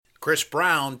Chris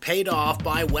Brown paid off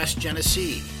by West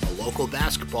Genesee, a local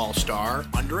basketball star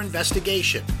under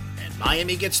investigation. And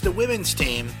Miami gets the women's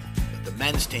team, but the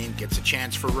men's team gets a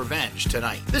chance for revenge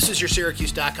tonight. This is your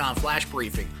Syracuse.com flash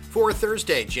briefing for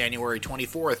Thursday, January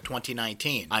 24th,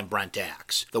 2019. I'm Brent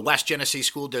Axe. The West Genesee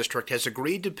School District has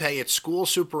agreed to pay its school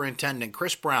superintendent,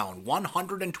 Chris Brown,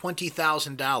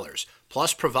 $120,000,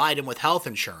 plus provide him with health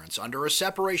insurance under a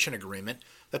separation agreement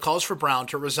that calls for Brown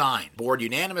to resign. Board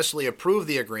unanimously approved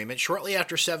the agreement shortly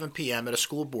after 7 p.m. at a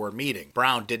school board meeting.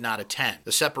 Brown did not attend.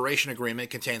 The separation agreement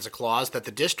contains a clause that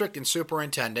the district and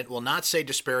superintendent will not say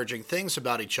disparaging things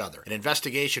about each other. An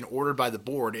investigation ordered by the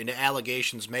board into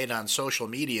allegations made on social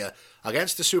media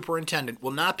against the superintendent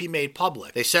will not be made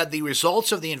public. They said the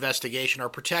results of the investigation are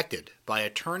protected by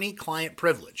attorney-client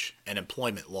privilege and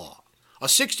employment law. A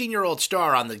 16-year-old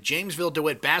star on the Jamesville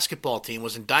DeWitt basketball team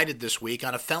was indicted this week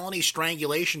on a felony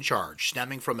strangulation charge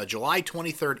stemming from a July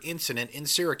 23rd incident in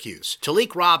Syracuse.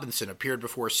 Talik Robinson appeared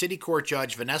before City Court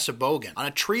Judge Vanessa Bogan on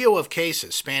a trio of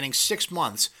cases spanning 6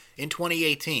 months in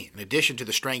 2018. In addition to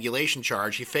the strangulation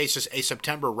charge, he faces a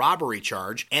September robbery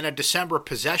charge and a December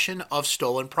possession of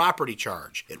stolen property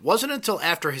charge. It wasn't until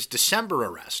after his December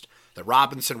arrest that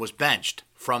Robinson was benched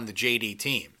from the JD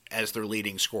team as their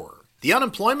leading scorer. The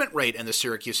unemployment rate in the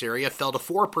Syracuse area fell to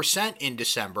 4% in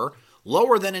December,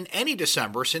 lower than in any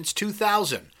December since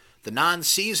 2000. The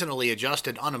non-seasonally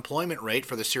adjusted unemployment rate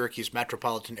for the Syracuse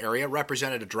metropolitan area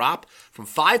represented a drop from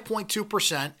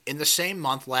 5.2% in the same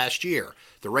month last year.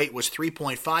 The rate was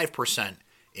 3.5%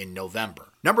 in November.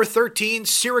 Number 13,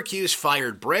 Syracuse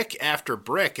fired brick after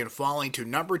brick in falling to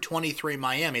number 23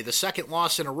 Miami, the second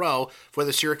loss in a row for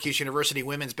the Syracuse University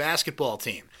women's basketball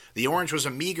team. The Orange was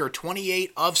a meager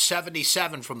 28 of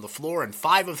 77 from the floor and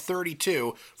 5 of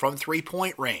 32 from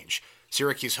three-point range.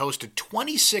 Syracuse hosted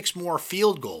 26 more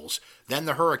field goals than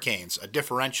the Hurricanes, a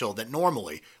differential that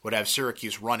normally would have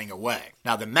Syracuse running away.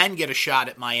 Now, the men get a shot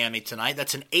at Miami tonight.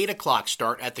 That's an 8 o'clock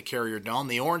start at the Carrier Dome.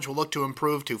 The Orange will look to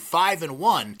improve to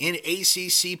 5-1 in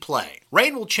ACC play.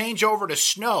 Rain will change over to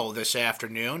snow this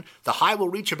afternoon. The high will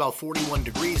reach about 41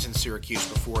 degrees in Syracuse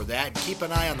before that. And keep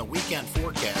an eye on the weekend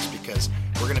forecast because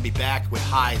we're going to be back with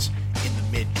highs in the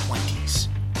mid-20s.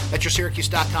 That's your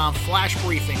Syracuse.com flash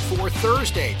briefing for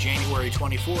Thursday, January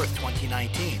 24th,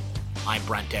 2019. I'm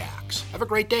Brent Axe. Have a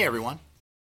great day, everyone.